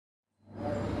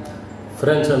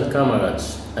Friends and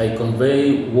comrades, I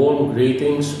convey warm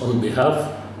greetings on behalf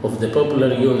of the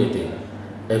Popular Unity,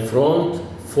 a front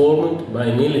formed by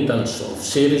militants of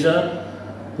Syriza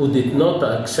who did not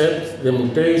accept the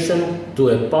mutation to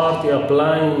a party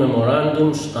applying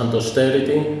memorandums and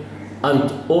austerity,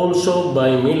 and also by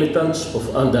militants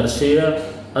of Andalusia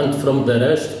and from the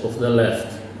rest of the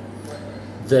left.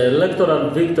 The electoral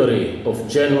victory of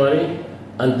January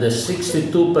and the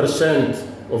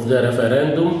 62% of the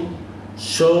referendum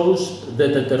shows the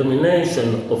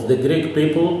determination of the Greek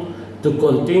people to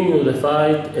continue the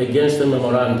fight against the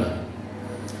memoranda.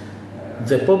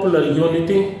 The Popular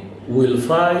Unity will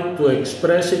fight to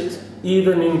express it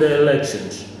even in the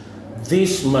elections.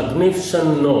 This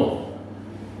magnificent no.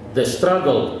 The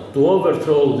struggle to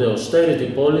overthrow the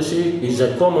austerity policy is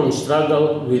a common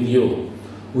struggle with you.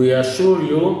 We assure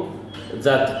you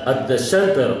that at the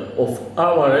center of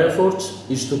our efforts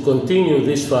is to continue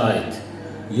this fight.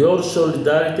 Your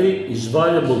solidarity is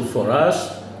valuable for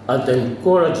us and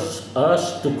encourages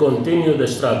us to continue the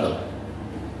struggle.